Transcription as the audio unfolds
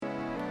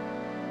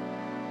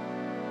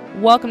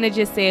Welcome to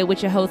Just Say It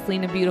with your host,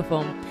 Lena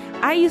Beautiful.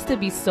 I used to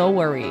be so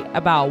worried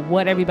about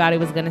what everybody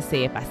was going to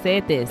say if I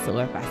said this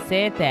or if I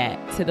said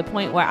that, to the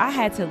point where I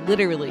had to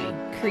literally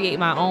create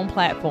my own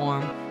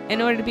platform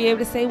in order to be able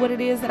to say what it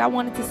is that I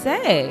wanted to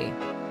say.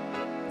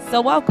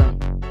 So welcome.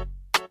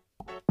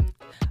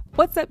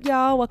 What's up,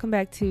 y'all? Welcome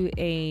back to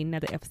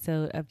another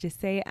episode of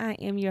Just Say It. I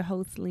am your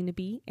host, Lena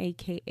B,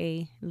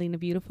 aka Lena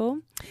Beautiful.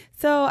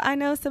 So I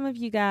know some of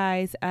you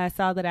guys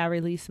saw that I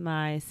released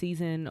my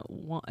season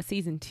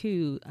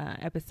 2,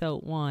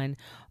 episode 1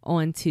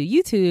 onto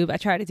YouTube. I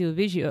tried to do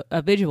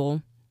a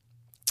visual.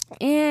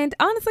 And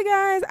honestly,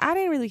 guys, I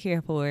didn't really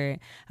care for it.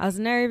 I was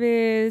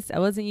nervous. I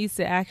wasn't used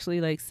to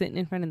actually sitting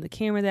in front of the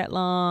camera that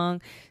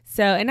long.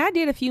 And I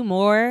did a few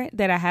more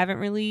that I haven't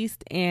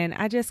released, and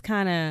I just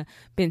kind of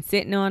been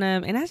sitting on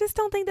them. And I just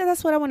don't think that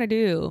that's what I want to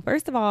do.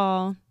 First of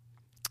all,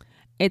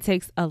 it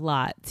takes a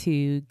lot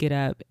to get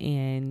up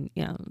and,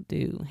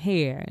 do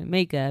hair and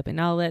makeup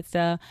and all that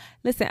stuff.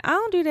 Listen, I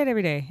don't do that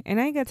every day,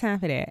 and I ain't got time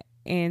for that.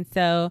 And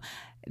so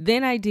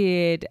then I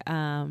did,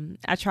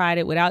 I tried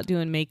it without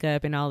doing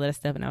makeup and all that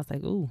stuff. And I was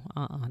like, ooh,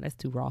 that's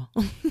too raw.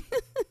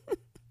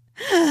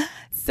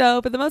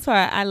 So for the most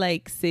part, I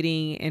like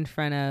sitting in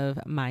front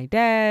of my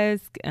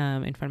desk,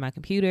 in front of my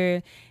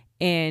computer,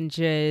 and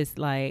just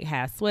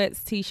have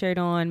sweats, t-shirt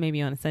on,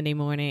 maybe on a Sunday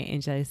morning,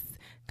 and just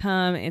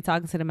come and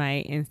talking to the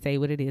mic and say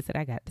what it is that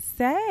I got to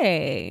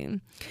say.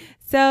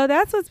 So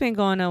that's what's been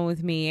going on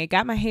with me. I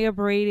got my hair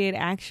braided,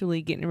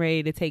 actually getting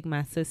ready to take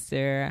my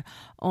sister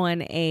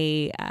on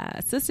a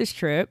sister's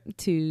trip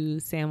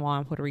to San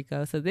Juan, Puerto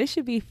Rico. So this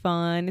should be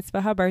fun. It's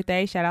for her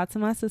birthday. Shout out to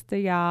my sister,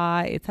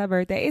 y'all. It's her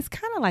birthday. It's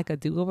kind of like a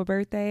do-over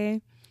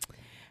birthday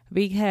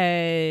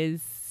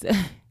because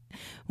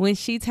when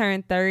she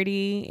turned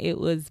 30, it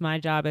was my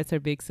job as her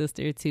big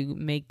sister to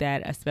make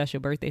that a special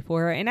birthday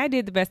for her. And I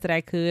did the best that I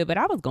could, but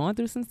I was going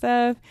through some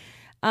stuff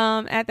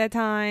at that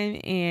time,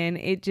 and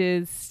it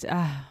just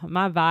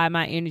my vibe,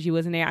 my energy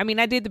wasn't there. I mean,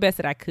 I did the best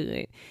that I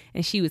could,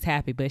 and she was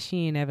happy, but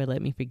she ain't ever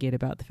let me forget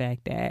about the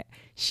fact that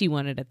she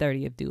wanted a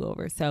 30th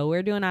do-over. So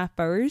we're doing our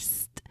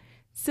first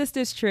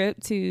sister's trip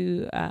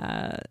to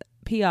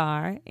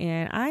PR,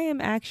 and I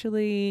am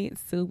actually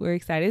super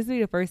excited. This will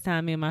be the first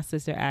time me and my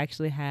sister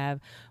actually have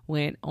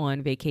went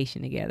on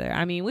vacation together.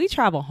 I mean, we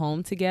travel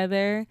home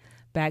together,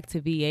 back to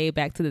VA,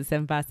 back to the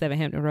 757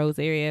 Hampton Roads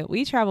area.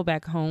 We travel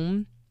back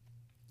home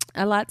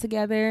a lot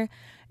together,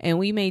 and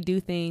we may do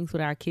things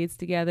with our kids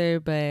together,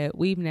 but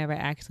we've never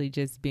actually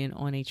just been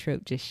on a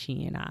trip, just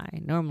she and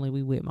I. Normally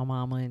we with my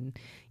mama and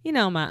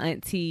my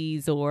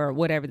aunties or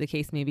whatever the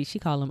case may be. She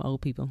call them old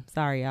people.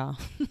 Sorry, y'all.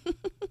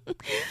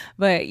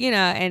 But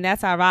and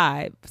that's our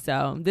vibe.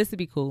 So this would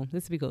be cool.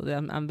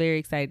 I'm very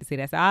excited to see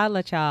that. So I'll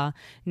let y'all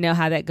know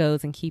how that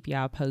goes and keep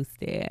y'all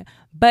posted.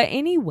 But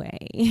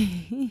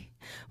anyway,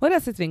 what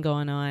else has been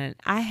going on?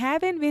 I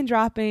haven't been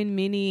dropping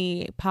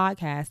many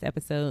podcast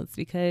episodes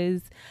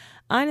because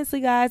honestly,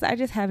 guys, I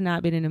just have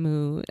not been in the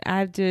mood.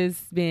 I've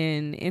just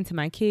been into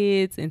my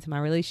kids, into my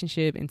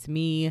relationship, into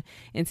me,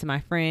 into my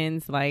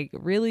friends,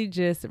 really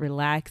just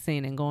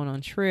relaxing and going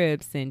on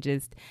trips and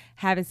just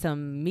having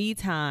some me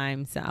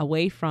time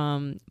away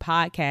from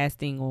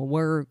podcasting or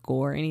work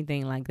or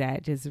anything like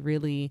that. Just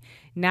really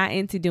not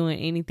into doing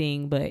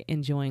anything but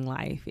enjoying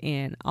life.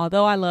 And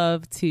although I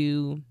love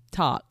to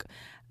talk,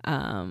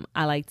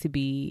 I like to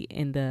be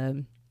in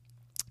the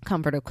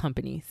comfort of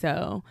company.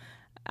 So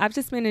I've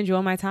just been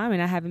enjoying my time,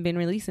 and I haven't been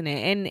releasing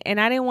it.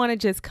 And I didn't want to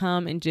just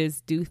come and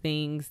just do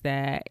things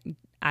that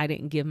I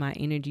didn't give my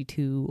energy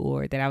to,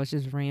 or that I was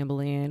just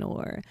rambling,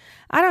 or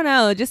I don't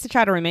know, just to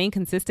try to remain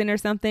consistent or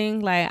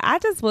something. I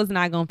just was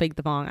not going to fake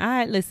the phone.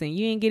 Listen,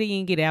 you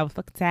didn't get it. I was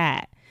fucking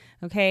tired.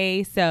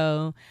 Okay.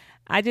 So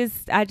I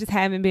just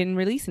haven't been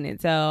releasing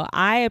it. So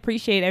I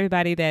appreciate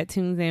everybody that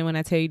tunes in when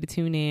I tell you to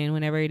tune in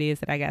whenever it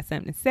is that I got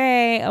something to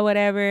say or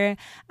whatever.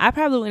 I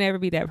probably would never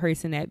be that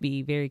person that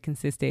be very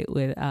consistent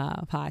with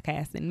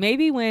podcasting.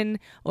 Maybe when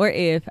or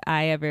if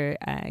I ever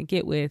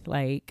get with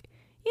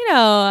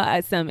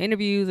some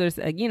interviews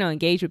or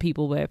engage with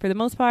people, but for the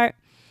most part,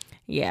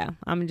 yeah,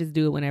 I'm gonna just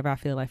do it whenever I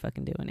feel like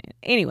fucking doing it.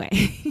 Anyway,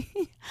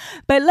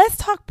 but let's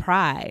talk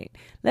pride.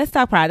 That's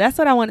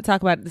what I want to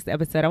talk about this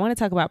episode. I want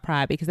to talk about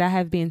pride because I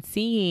have been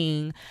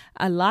seeing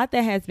a lot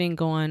that has been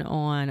going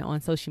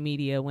on social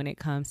media when it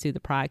comes to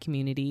the pride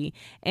community.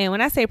 And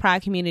when I say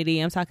pride community,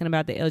 I'm talking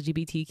about the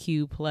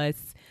LGBTQ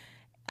plus.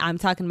 I'm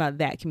talking about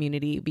that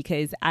community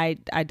because I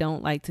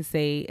don't like to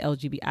say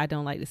LGBT. I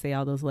don't like to say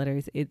all those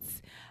letters. It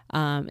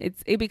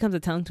becomes a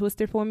tongue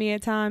twister for me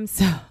at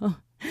times.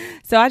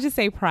 So I just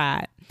say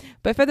pride.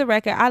 But for the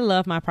record, I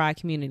love my pride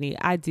community.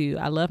 I do.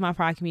 I love my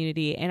pride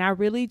community. And I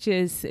really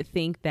just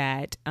think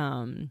that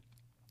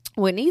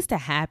what needs to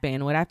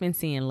happen, what I've been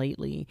seeing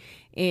lately,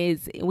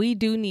 is we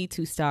do need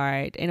to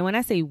start. And when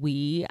I say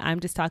we, I'm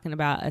just talking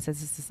about us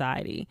as a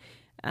society.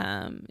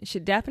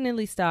 should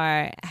definitely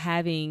start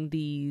having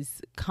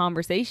these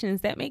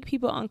conversations that make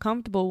people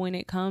uncomfortable when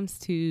it comes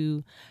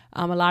to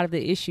a lot of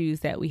the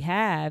issues that we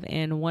have.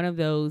 And one of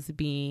those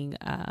being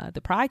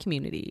the pride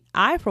community.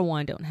 I, for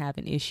one, don't have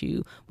an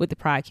issue with the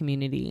pride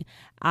community.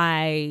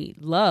 I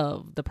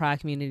love the pride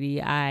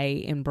community.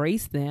 I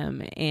embrace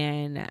them.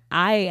 And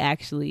I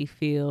actually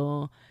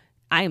feel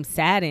I am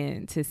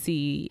saddened to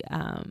see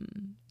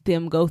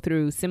them go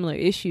through similar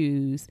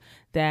issues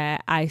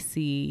that I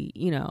see,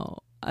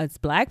 us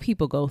Black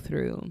people go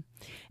through.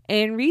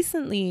 And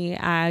recently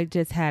I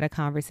just had a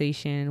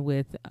conversation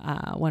with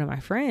one of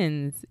my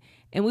friends,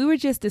 and we were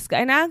just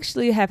discussing, and I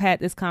actually have had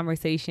this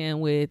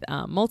conversation with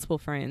multiple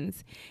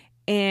friends,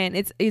 and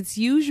it's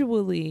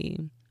usually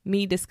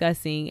me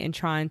discussing and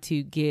trying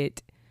to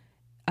get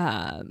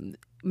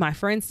my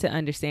friends to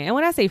understand. And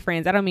when I say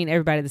friends, I don't mean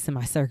everybody that's in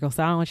my circle.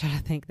 So I don't want y'all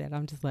to think that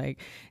I'm just like,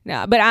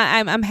 no, but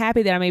I'm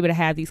happy that I'm able to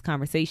have these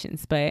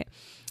conversations. But,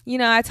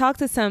 I talked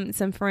to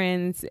some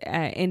friends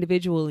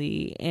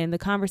individually, and the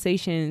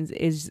conversations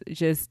is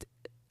just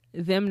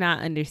them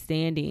not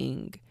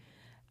understanding.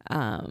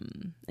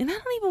 And I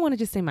don't even want to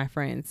just say my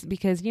friends,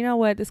 because you know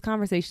what? This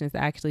conversation is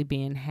actually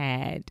being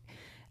had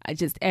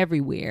just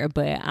everywhere,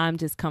 but I'm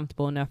just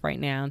comfortable enough right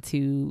now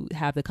to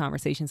have the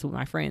conversations with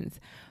my friends.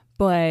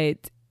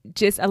 But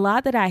just a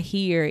lot that I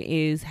hear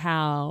is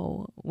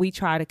how we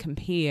try to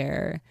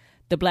compare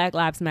the Black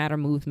Lives Matter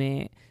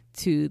movement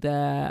to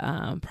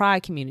the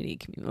Pride community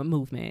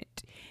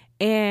movement.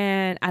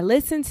 And I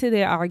listen to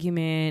their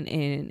argument,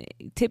 and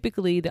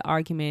typically the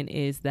argument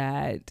is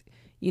that,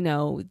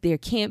 there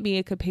can't be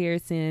a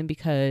comparison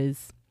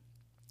because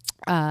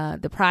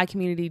the Pride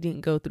community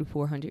didn't go through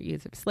 400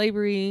 years of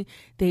slavery.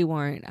 They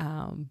weren't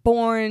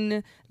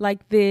born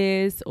like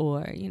this,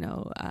 or,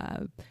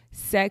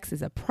 sex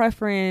is a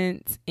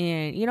preference.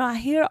 And, I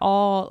hear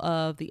all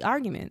of the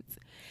arguments.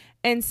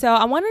 And so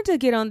I wanted to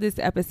get on this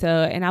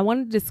episode, and I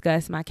wanted to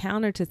discuss my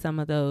counter to some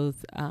of those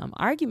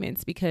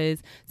arguments,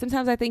 because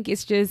sometimes I think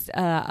it's just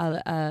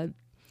a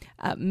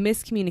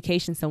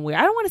miscommunication somewhere.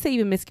 I don't want to say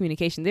even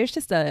miscommunication. There's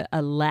just a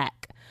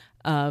lack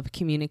of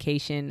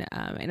communication.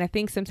 And I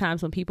think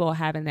sometimes when people are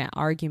having that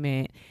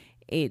argument,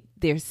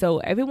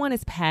 everyone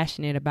is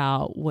passionate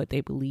about what they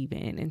believe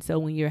in. And so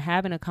when you're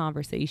having a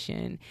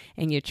conversation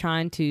and you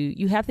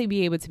have to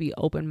be able to be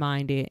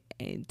open-minded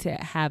and to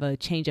have a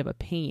change of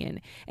opinion.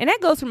 And that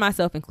goes for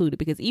myself included,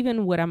 because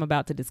even what I'm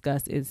about to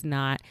discuss is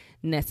not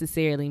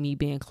necessarily me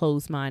being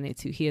closed-minded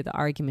to hear the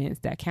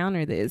arguments that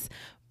counter this.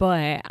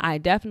 But I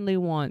definitely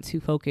want to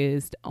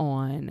focus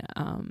on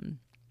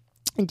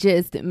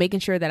just making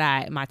sure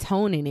that my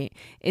tone in it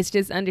is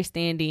just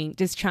understanding,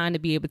 just trying to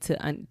be able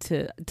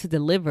to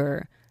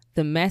deliver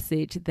the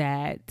message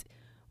that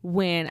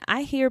when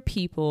I hear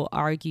people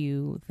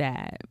argue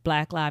that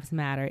Black Lives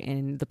Matter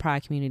and the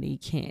Pride community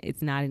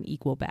it's not an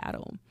equal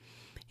battle.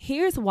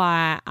 Here's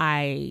why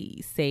I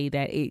say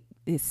that it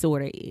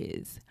sort of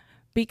is.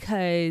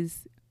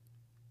 Because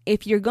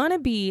if you're going to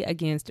be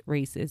against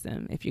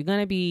racism, if you're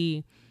going to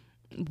be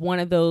one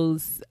of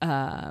those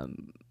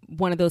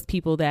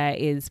people that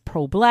is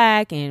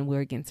pro-Black and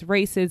we're against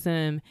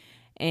racism,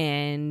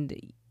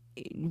 and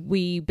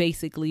we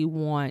basically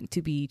want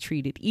to be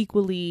treated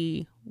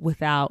equally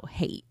without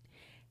hate,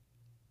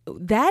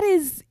 that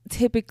is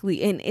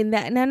typically, and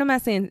I'm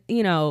not saying,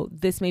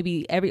 this may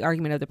be every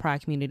argument of the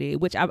Pride community,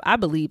 which I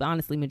believe,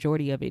 honestly,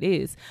 majority of it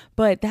is,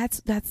 but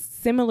that's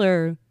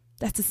similar.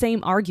 That's the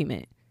same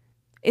argument.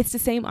 It's the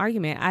same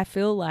argument. I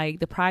feel like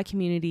the Pride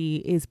community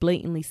is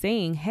blatantly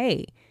saying,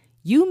 hey,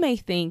 you may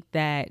think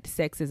that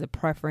sex is a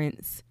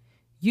preference.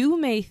 You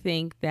may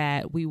think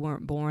that we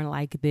weren't born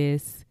like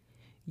this.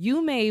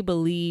 You may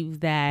believe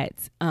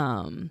that,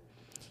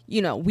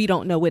 we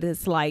don't know what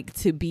it's like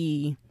to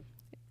be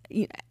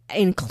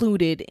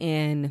included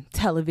in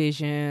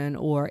television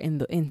or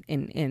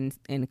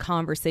in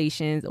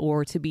conversations,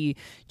 or to be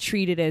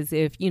treated as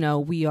if,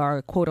 we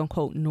are quote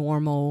unquote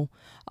normal,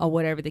 or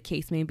whatever the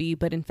case may be.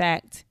 But in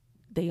fact,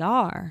 they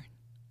are.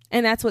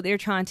 And that's what they're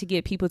trying to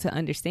get people to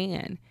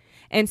understand.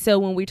 And so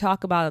when we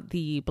talk about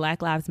the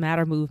Black Lives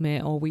Matter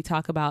movement, or we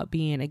talk about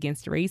being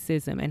against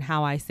racism, and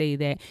how I say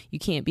that you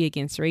can't be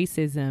against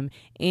racism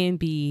and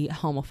be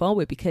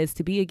homophobic, because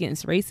to be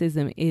against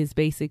racism is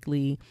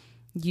basically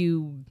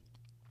you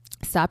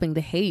stopping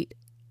the hate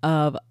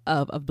of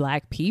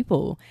Black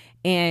people.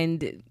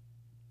 And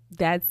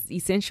that's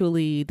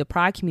essentially the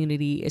Pride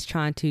community is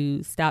trying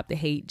to stop the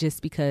hate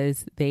just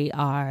because they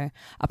are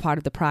a part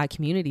of the Pride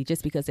community,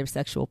 just because of their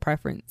sexual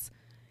preference.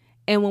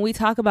 And when we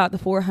talk about the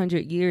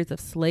 400 years of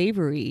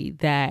slavery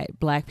that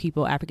Black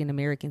people, African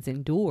Americans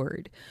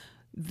endured,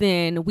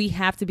 then we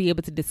have to be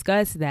able to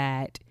discuss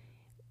that.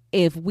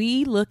 If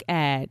we look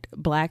at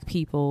Black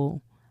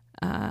people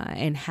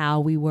and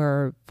how we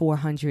were for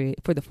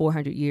the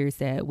 400 years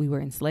that we were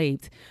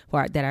enslaved,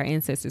 that our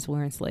ancestors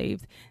were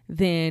enslaved,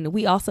 then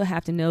we also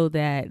have to know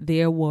that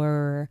there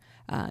were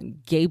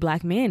gay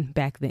Black men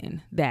back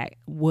then that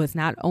was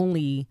not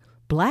only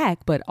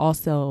Black, but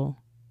also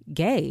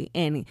gay.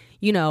 And,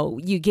 you know,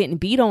 you getting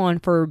beat on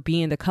for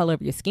being the color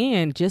of your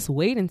skin. Just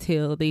wait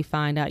until they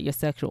find out your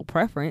sexual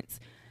preference.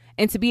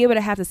 And to be able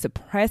to have to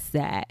suppress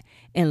that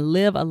and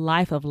live a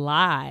life of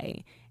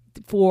lie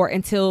for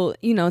until,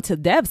 you know, to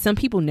death. Some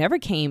people never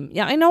came.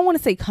 Yeah, I don't want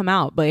to say come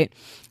out, but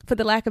for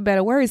the lack of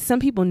better words, some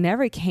people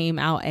never came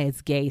out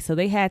as gay. So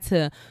they had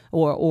to,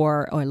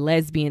 or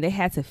lesbian, they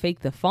had to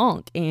fake the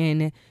funk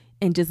and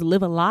just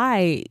live a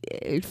lie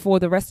for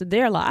the rest of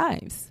their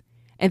lives.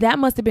 And that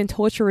must have been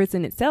torturous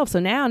in itself. So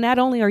now not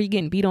only are you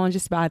getting beat on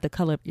just by the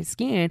color of your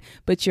skin,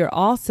 but you're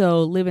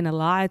also living a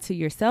lie to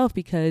yourself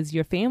because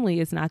your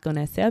family is not going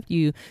to accept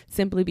you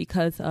simply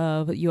because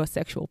of your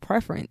sexual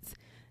preference.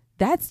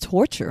 That's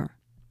torture.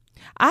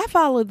 I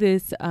follow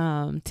this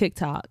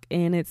TikTok,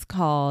 and it's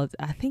called,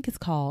 I think it's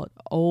called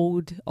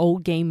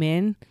Old Gay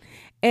Men.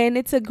 And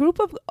it's a group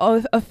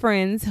of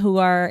friends who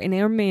are, and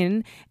they're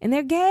men, and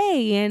they're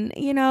gay. And,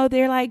 you know,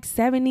 they're like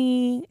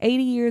 70,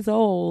 80 years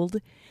old.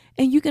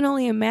 And you can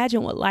only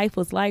imagine what life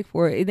was like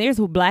for, there's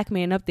a black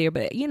man up there,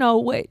 but you know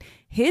what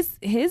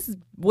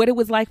what it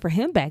was like for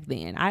him back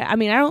then. I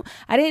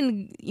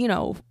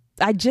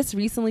just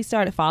recently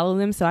started following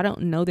them, so I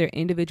don't know their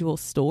individual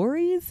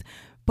stories,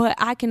 but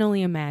I can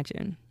only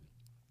imagine.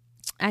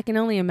 I can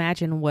only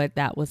imagine what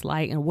that was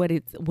like and what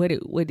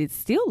it's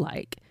still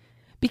like.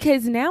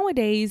 Because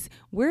nowadays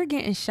we're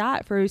getting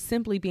shot for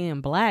simply being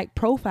black,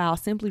 profiled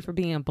simply for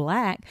being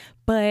black,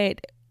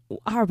 but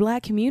our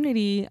black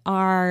community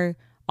are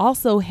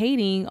also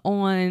hating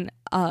on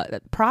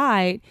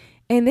pride,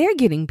 and they're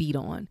getting beat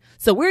on.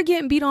 So we're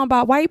getting beat on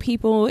by white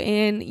people,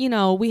 and you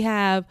know, we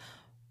have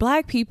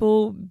black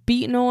people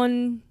beating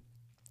on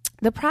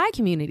the pride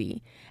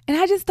community. And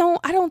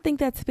I don't think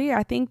that's fair.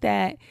 I think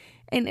that,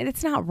 and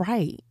it's not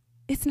right.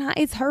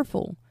 It's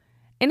hurtful.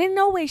 And in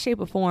no way,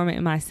 shape, or form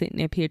am I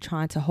sitting up here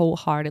trying to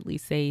wholeheartedly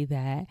say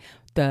that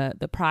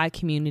the pride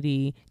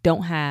community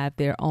don't have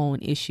their own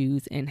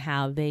issues and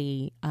how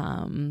they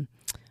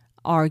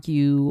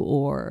argue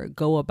or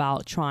go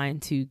about trying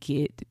to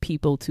get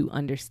people to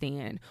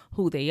understand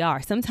who they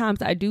are.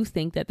 Sometimes I do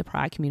think that the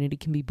pride community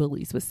can be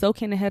bullies, but so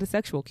can the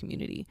heterosexual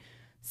community.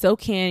 So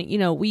can, you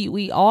know,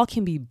 we all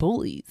can be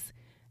bullies.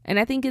 And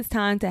I think it's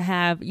time to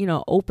have, you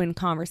know, open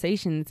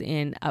conversations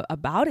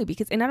about it,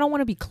 because, and I don't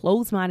want to be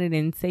closed-minded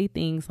and say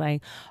things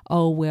like,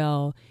 oh,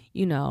 well,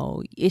 you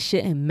know, it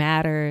shouldn't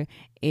matter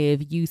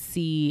if you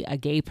see a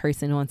gay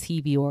person on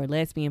TV or a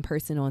lesbian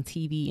person on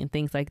TV and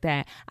things like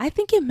that. I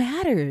think it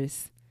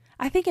matters.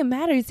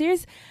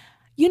 There's,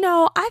 you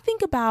know, I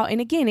think about, and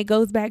again, it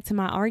goes back to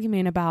my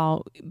argument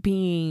about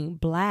being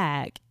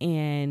black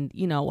and,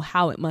 you know,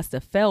 how it must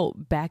have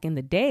felt back in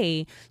the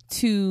day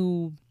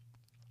to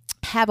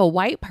have a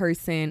white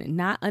person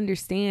not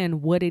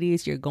understand what it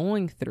is you're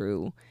going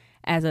through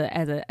as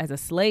a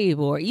slave,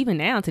 or even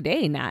now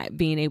today, not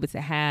being able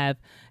to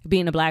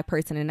being a black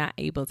person and not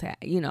able to,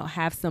 you know,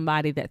 have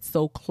somebody that's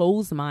so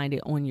closed-minded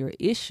on your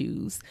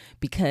issues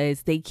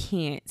because they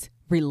can't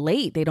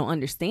relate. They don't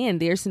understand.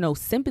 There's no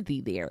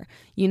sympathy there,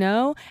 you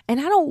know?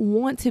 And I don't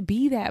want to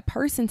be that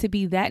person, to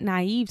be that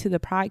naive to the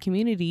pride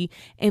community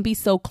and be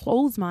so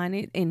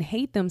closed-minded and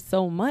hate them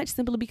so much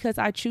simply because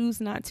I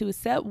choose not to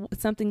accept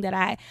something that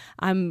I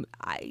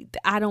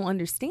don't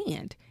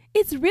understand.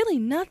 It's really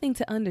nothing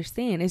to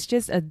understand. It's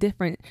just a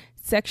different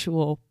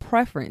sexual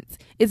preference.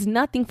 It's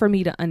nothing for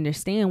me to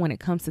understand when it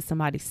comes to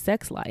somebody's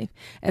sex life.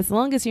 As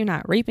long as you're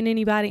not raping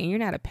anybody and you're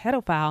not a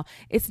pedophile,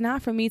 it's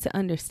not for me to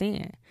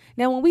understand.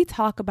 Now, when we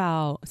talk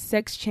about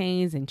sex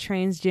change and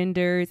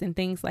transgenders and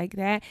things like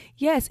that,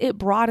 yes, it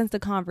broadens the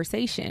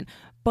conversation.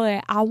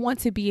 But I want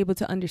to be able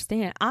to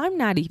understand. I'm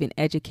not even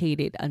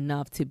educated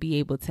enough to be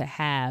able to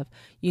have,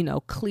 you know,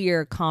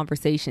 clear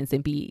conversations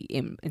and be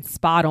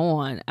spot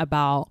on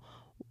about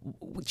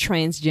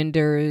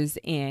transgenders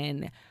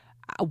and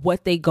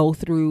what they go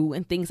through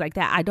and things like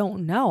that. I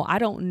don't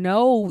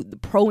know the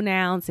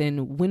pronouns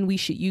and when we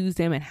should use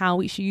them and how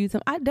we should use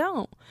them. I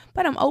don't,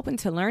 but I'm open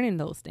to learning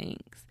those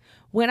things.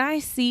 When I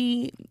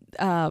see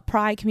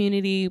pride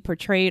community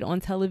portrayed on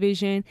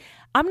television,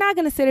 I'm not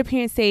going to sit up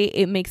here and say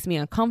it makes me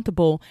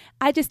uncomfortable.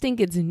 I just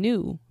think it's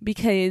new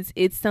because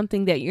it's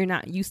something that you're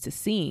not used to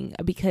seeing,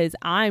 because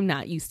I'm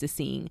not used to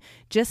seeing.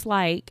 Just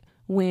like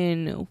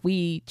when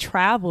we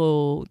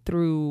travel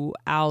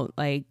throughout,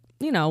 like,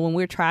 you know, when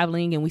we're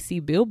traveling and we see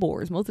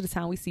billboards, most of the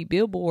time we see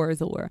billboards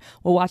or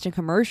we're watching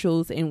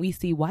commercials and we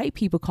see white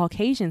people,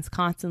 Caucasians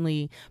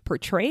constantly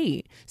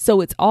portrayed. So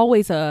it's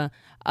always a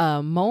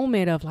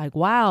moment of like,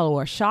 wow,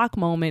 or shock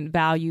moment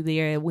value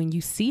there when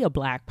you see a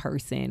black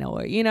person,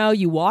 or, you know,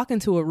 you walk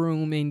into a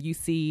room and you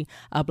see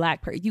a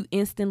black person, you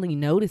instantly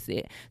notice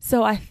it.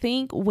 So I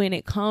think when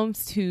it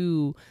comes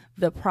to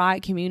the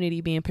pride community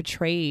being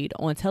portrayed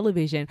on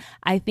television,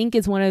 I think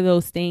it's one of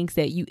those things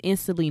that you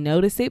instantly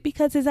notice it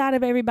because it's out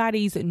of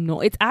everybody's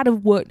it's out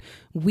of what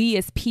we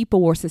as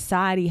people or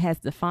society has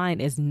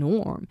defined as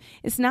norm.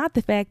 It's not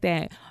the fact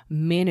that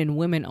men and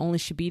women only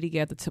should be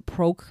together to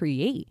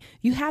procreate.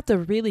 You have to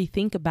really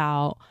think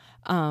about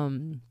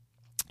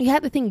you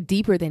have to think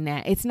deeper than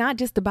that. It's not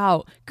just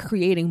about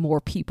creating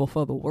more people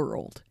for the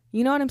world.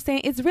 You know what I'm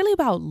saying? It's really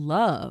about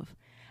love.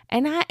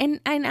 And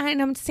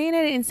I'm saying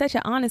it in such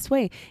an honest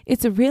way.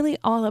 It's really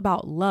all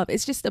about love.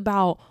 It's just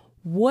about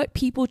what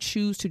people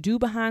choose to do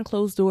behind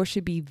closed doors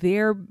should be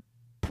their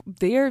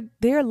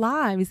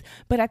lives.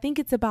 But I think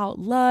it's about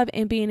love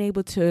and being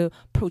able to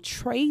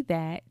portray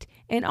that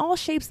in all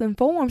shapes and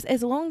forms,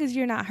 as long as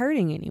you're not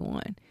hurting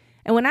anyone.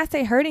 And when I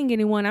say hurting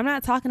anyone, I'm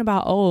not talking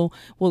about, oh,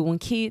 well, when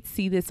kids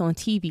see this on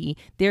TV,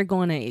 they're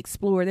going to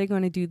explore, they're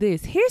going to do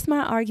this. Here's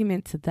my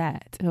argument to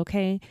that,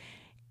 okay?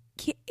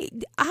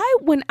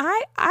 When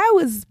I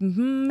was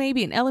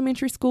maybe in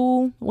elementary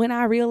school, when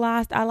I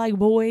realized I like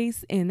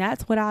boys and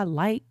that's what I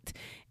liked.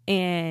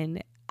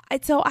 And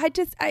so I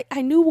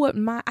knew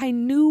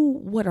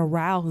what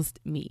aroused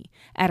me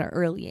at an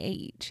early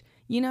age.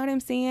 You know what I'm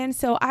saying?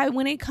 So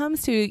when it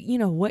comes to,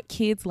 what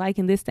kids like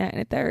and this, that,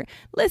 and the third,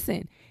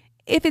 listen,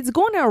 if it's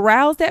going to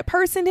arouse that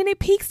person, then it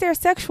piques their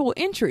sexual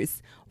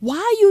interest. Why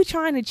are you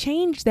trying to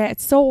change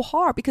that so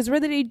hard? Because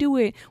whether they do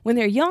it when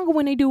they're younger,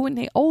 when they do it when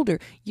they're older,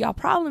 y'all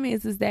problem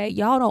is that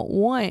y'all don't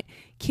want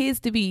kids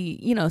to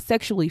be,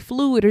 sexually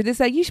fluid or this.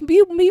 Like, you should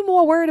be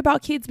more worried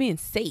about kids being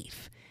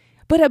safe,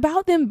 but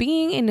about them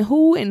being in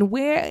who and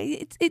where.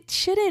 It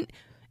shouldn't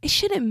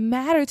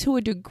matter to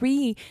a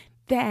degree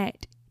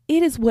that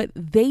it is what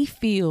they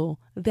feel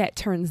that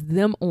turns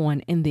them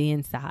on in the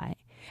inside.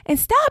 And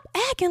stop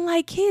acting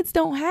like kids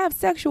don't have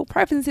sexual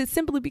preferences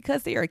simply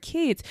because they are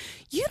kids.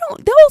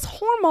 Those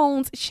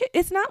hormones, shit,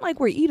 it's not like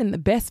we're eating the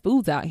best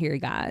foods out here,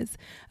 guys.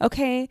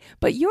 Okay.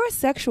 But your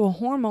sexual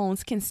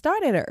hormones can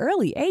start at an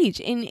early age,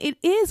 and it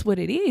is what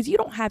it is. You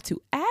don't have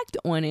to act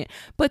on it,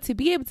 but to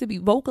be able to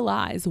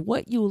vocalize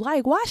what you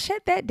like, why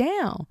shut that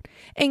down?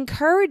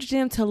 Encourage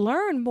them to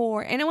learn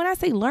more. And when I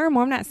say learn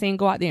more, I'm not saying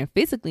go out there and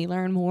physically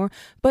learn more,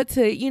 but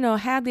to,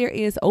 have their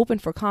ears open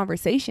for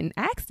conversation.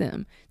 Ask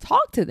them,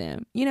 talk to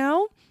them.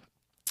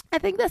 I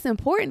think that's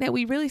important, that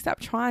we really stop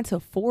trying to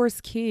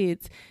force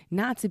kids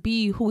not to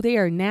be who they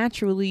are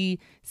naturally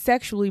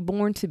sexually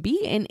born to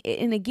be.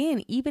 And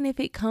again, even if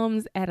it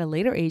comes at a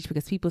later age,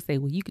 because people say,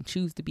 well, you can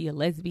choose to be a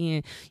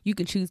lesbian, you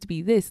can choose to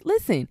be this.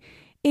 Listen,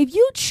 if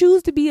you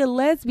choose to be a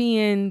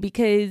lesbian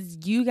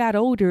because you got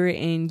older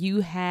and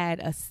you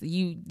had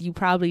you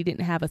probably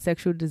didn't have a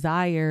sexual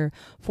desire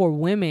for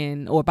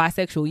women, or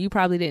bisexual, you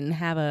probably didn't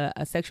have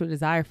a sexual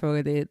desire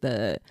for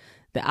the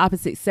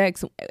opposite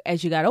sex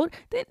as you got older,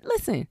 then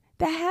listen,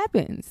 that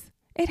happens.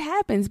 It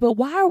happens. But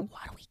why do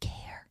we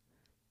care?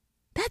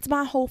 That's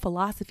my whole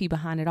philosophy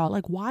behind it all.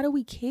 Like, why do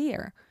we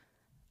care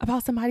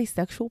about somebody's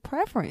sexual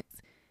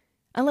preference?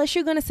 Unless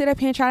you're going to sit up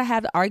here and try to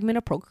have the argument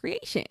of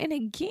procreation. And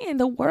again,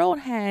 the world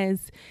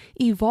has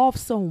evolved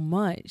so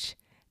much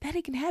that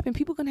it can happen.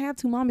 People can have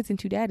two mommies and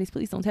two daddies.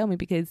 Please don't tell me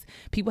because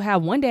people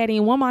have one daddy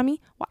and one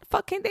mommy. Why the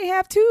fuck can't they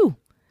have two?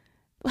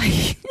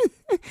 Like,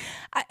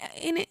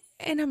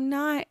 I'm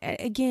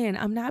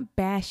not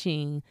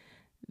bashing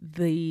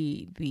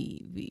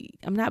I'm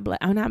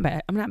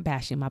not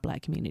bashing my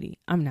Black community.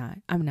 I'm not.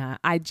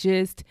 I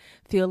just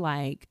feel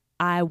like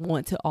I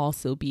want to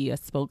also be a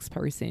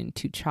spokesperson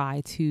to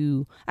try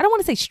to, I don't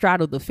want to say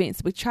straddle the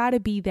fence, but try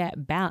to be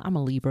that balance. I'm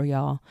a Libra,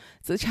 y'all.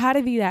 So try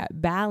to be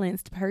that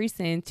balanced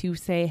person to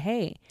say,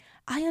 hey,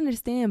 I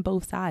understand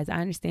both sides.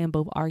 I understand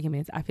both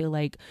arguments. I feel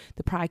like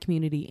the Pride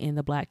community and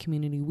the Black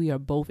community, we are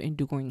both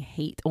enduring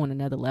hate on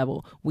another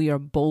level. We are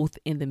both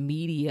in the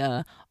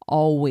media,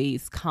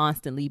 always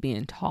constantly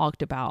being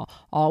talked about,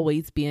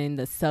 always being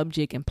the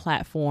subject and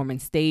platform and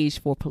stage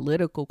for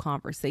political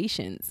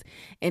conversations.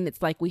 And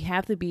it's like we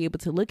have to be able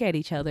to look at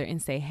each other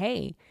and say,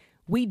 hey,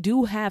 we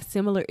do have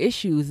similar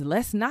issues.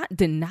 Let's not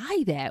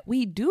deny that.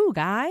 We do,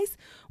 guys.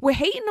 We're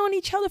hating on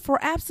each other for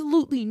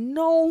absolutely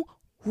no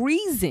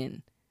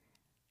reason.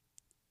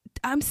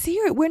 I'm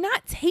serious. We're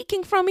not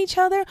taking from each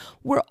other.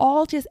 We're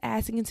all just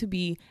asking to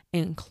be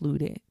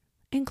included.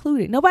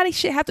 Nobody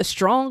should have to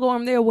strong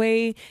arm their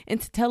way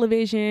into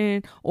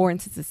television or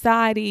into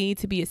society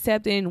to be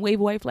accepted and wave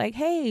away like,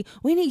 hey,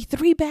 we need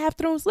 3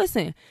 bathrooms.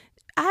 Listen,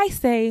 I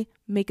say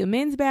make a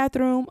men's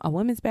bathroom, a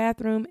women's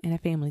bathroom, and a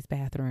family's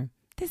bathroom.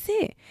 That's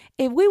it.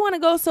 If we want to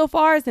go so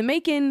far as to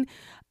making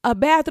a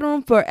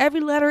bathroom for every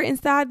letter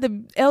inside the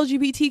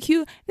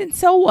LGBTQ, then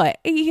so what?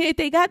 If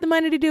they got the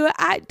money to do it,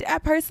 I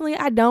personally,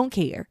 I don't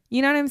care.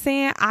 You know what I'm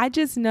saying? I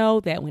just know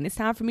that when it's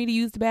time for me to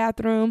use the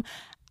bathroom,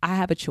 I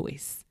have a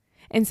choice.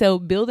 And so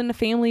building a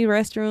family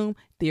restroom,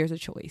 there's a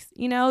choice,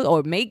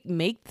 or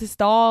make the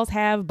stalls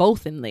have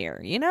both in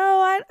there.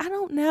 I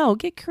don't know.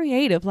 Get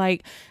creative.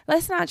 Like,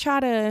 let's not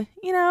try to,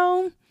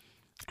 I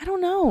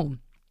don't know.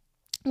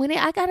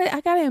 I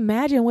gotta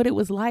imagine what it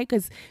was like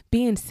as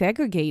being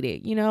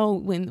segregated,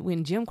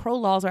 when Jim Crow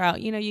laws are out,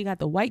 you got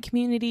the white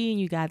community and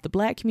you got the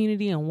Black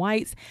community, and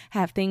whites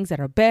have things that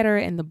are better,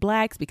 and the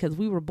Blacks, because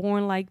we were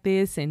born like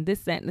this and this,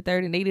 that, and the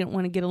third, and they didn't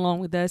want to get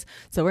along with us.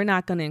 So we're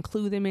not going to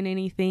include them in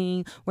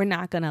anything. We're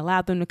not going to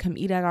allow them to come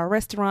eat at our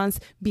restaurants,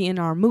 be in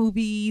our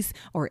movies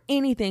or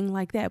anything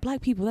like that.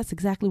 Black people, that's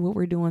exactly what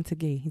we're doing to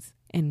gays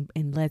and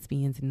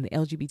lesbians and the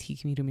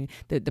LGBT community,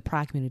 the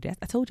Pride community.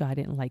 I told y'all I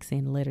didn't like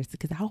saying the letters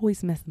because I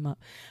always mess them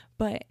up.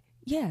 But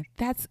yeah,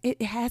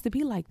 it has to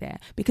be like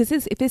that, because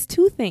if it's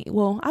two things,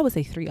 well, I would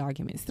say three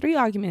arguments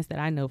that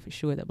I know for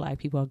sure that Black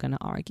people are going to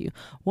argue.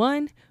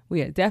 One,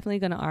 we are definitely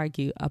going to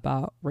argue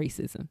about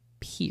racism,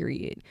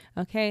 period.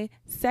 Okay.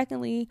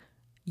 Secondly,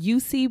 you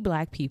see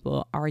Black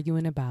people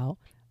arguing about,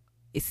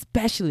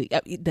 especially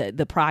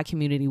the pride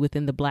community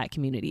within the Black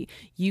community.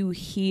 You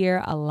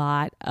hear a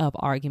lot of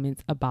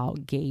arguments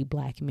about gay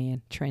Black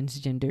men,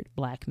 transgendered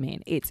Black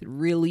men. It's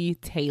really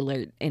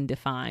tailored and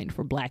defined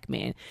for Black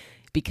men,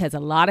 because a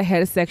lot of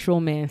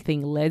heterosexual men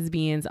think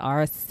lesbians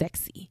are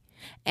sexy.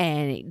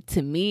 And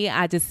to me,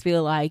 I just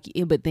feel like,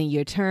 but then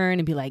you turn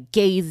and be like,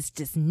 gays is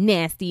just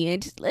nasty.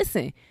 And just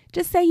listen,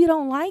 just say you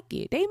don't like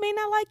it. They may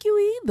not like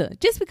you either.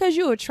 Just because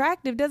you're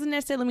attractive doesn't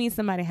necessarily mean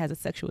somebody has a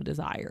sexual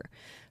desire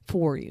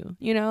for you.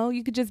 You know,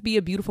 you could just be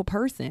a beautiful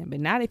person,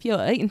 but not if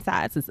your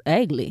insides is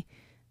ugly.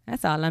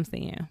 That's all I'm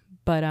saying.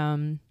 But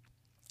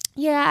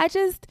yeah, I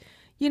just,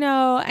 you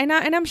know, and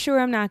I'm sure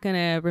I'm not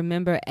gonna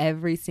remember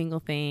every single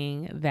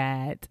thing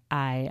that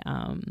I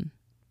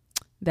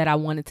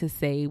wanted to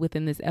say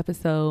within this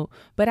episode,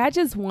 but I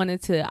just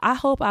wanted to, I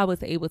hope I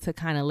was able to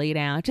kind of lay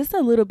down just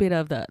a little bit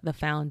of the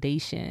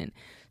foundation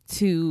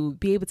to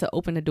be able to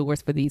open the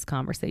doors for these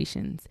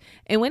conversations.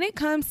 And when it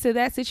comes to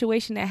that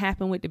situation that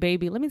happened with the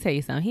baby, let me tell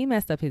you something. He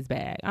messed up his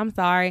bag. I'm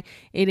sorry.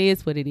 It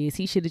is what it is.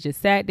 He should have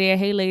just sat there.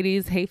 Hey,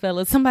 ladies. Hey,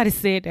 fellas. Somebody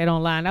said that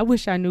online. I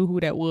wish I knew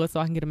who that was so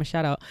I can get him a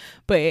shout out.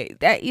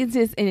 But that is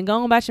just, and go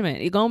on about your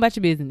man. Go on about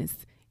your business,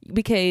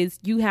 because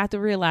you have to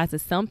realize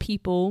that some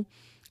people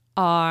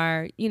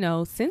are, you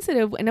know,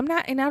 sensitive. And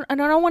I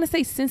don't want to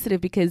say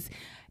sensitive, because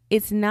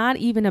it's not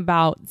even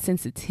about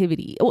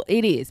sensitivity. Well,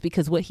 it is,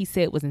 because what he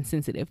said was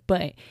insensitive,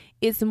 but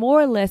it's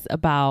more or less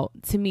about,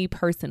 to me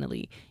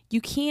personally, you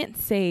can't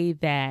say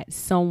that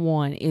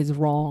someone is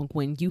wrong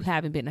when you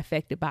haven't been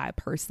affected by it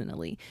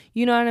personally.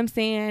 You know what I'm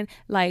saying?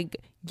 Like,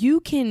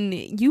 you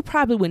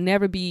probably would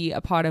never be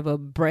a part of a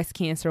breast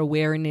cancer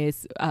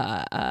awareness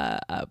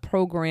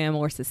program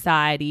or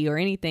society or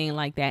anything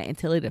like that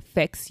until it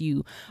affects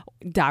you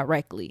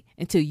directly,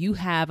 until you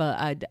have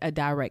a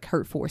direct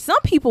hurt force.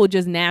 Some people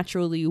just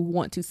naturally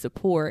want to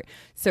support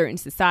certain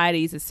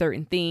societies or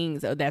certain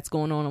things that's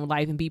going on in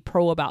life and be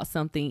pro about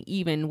something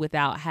even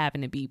without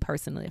having to be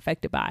personally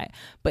affected by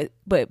it.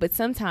 But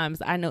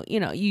sometimes, I know, you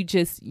know, you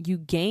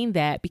gain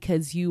that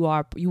because you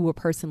were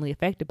personally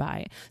affected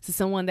by it. So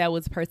someone that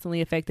was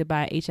personally affected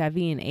by HIV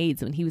and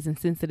AIDS, when he was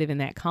insensitive in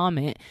that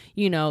comment,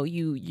 you know,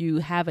 you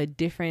have a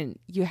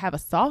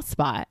soft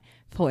spot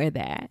for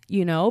that,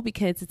 you know,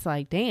 because it's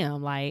like,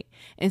 damn, like,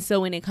 and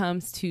so when it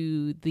comes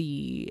to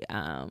the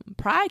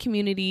pride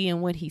community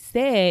and what he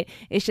said,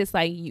 it's just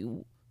like,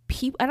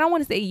 I don't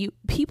want to say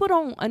people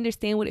don't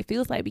understand what it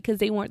feels like because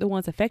they weren't the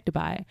ones affected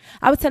by it.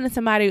 I was telling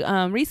somebody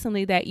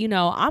recently that, you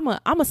know, I'm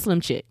a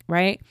slim chick,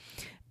 right?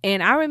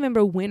 And I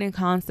remember winning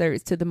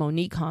concerts to the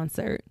Monique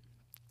concert.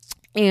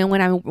 And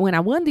when I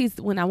won these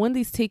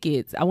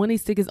tickets, I won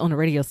these tickets on the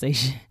radio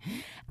station.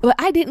 But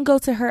I didn't go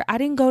to her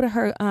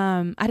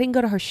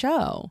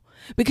show,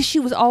 because she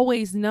was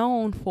always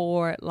known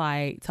for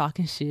like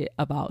talking shit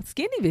about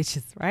skinny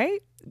bitches,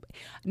 right?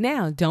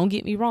 Now, don't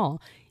get me wrong.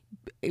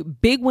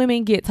 Big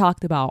women get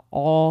talked about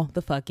all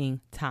the fucking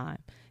time.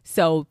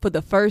 So for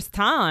the first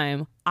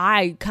time,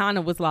 I kind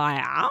of was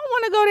like, I don't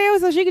want to go there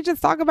so she could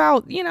just talk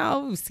about, you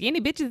know, skinny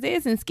bitches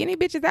this and skinny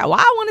bitches that. Why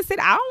I don't want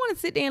to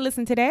sit there and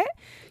listen to that.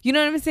 You know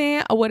what I'm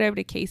saying? Or whatever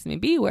the case may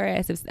be.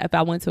 Whereas if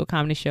I went to a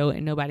comedy show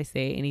and nobody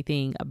said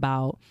anything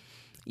about,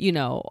 you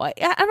know, I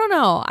don't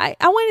know. I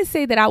wouldn't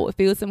say that I would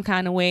feel some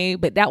kind of way,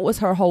 but that was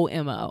her whole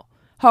MO.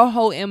 Her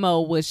whole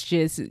MO was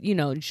just, you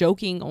know,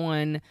 joking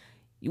on,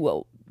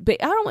 well, but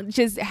I don't want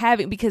just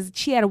having, because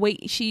she had a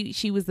weight,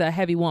 she was a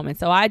heavy woman.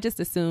 So I just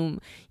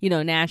assume, you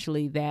know,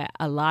 naturally that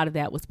a lot of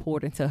that was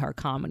poured into her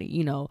comedy,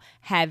 you know,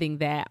 having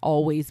that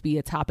always be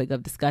a topic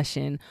of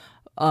discussion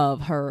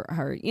of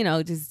her, you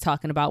know, just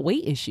talking about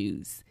weight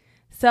issues.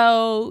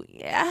 So,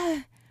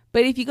 yeah.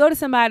 But if you go to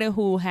somebody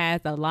who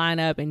has a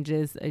lineup and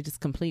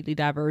just completely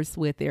diverse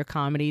with their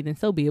comedy, then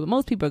so be it. But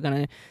most people are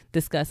going to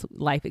discuss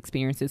life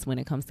experiences when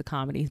it comes to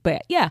comedies.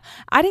 But yeah,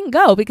 I didn't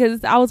go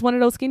because I was one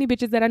of those skinny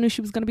bitches that I knew she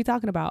was going to be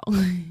talking about.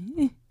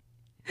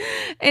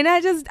 And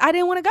I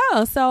didn't want to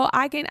go. So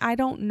I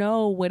don't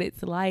know what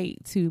it's like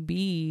to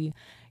be,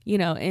 you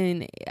know,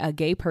 in a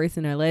gay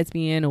person or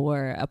lesbian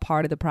or a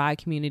part of the pride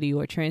community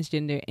or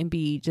transgender and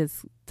be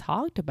just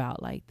talked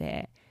about like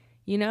that.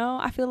 You know,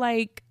 I feel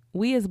like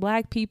we as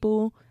Black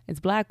people, as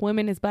Black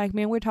women, as Black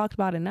men, we're talked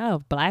about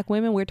enough. Black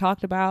women, we're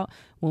talked about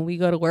when we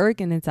go to work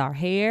and it's our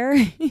hair.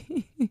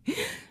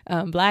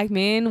 Black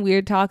men,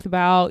 we're talked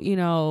about, you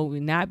know,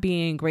 not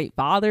being great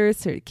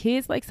fathers to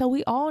kids. Like, so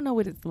we all know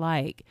what it's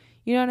like.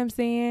 You know what I'm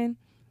saying?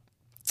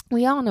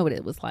 We all know what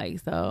it was like.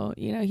 So,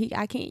 you know, you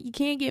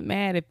can't get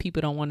mad if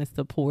people don't want to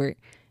support.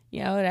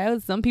 You know, that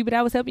was some people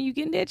that was helping you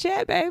get in that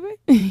chat,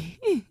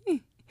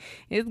 baby.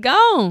 It's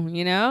gone,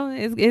 you know,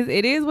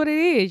 it is what it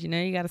is. You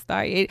know, you got to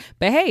start it.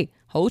 But hey,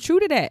 hold true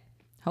to that.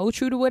 Hold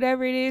true to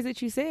whatever it is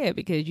that you said,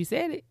 because you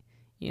said it.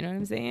 You know what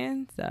I'm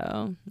saying?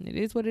 So it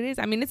is what it is.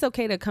 I mean, it's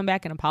okay to come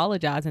back and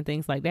apologize and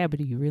things like that, but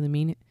do you really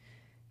mean it?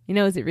 You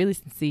know, is it really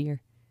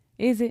sincere?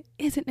 Is it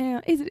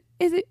now? Is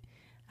it?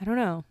 I don't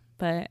know.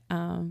 But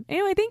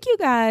anyway, thank you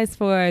guys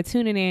for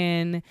tuning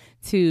in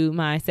to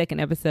my second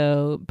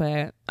episode.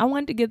 But I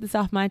wanted to get this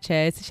off my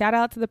chest. Shout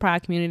out to the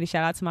Pride community.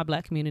 Shout out to my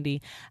Black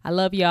community. I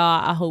love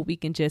y'all. I hope we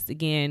can just,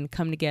 again,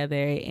 come together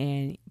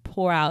and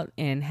pour out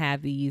and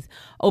have these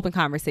open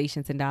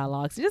conversations and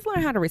dialogues. Just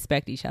learn how to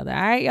respect each other.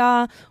 All right,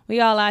 y'all?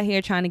 We all out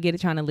here trying to get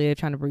it, trying to live,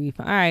 trying to breathe.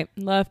 All right.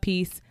 Love,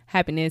 peace,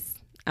 happiness.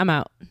 I'm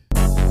out.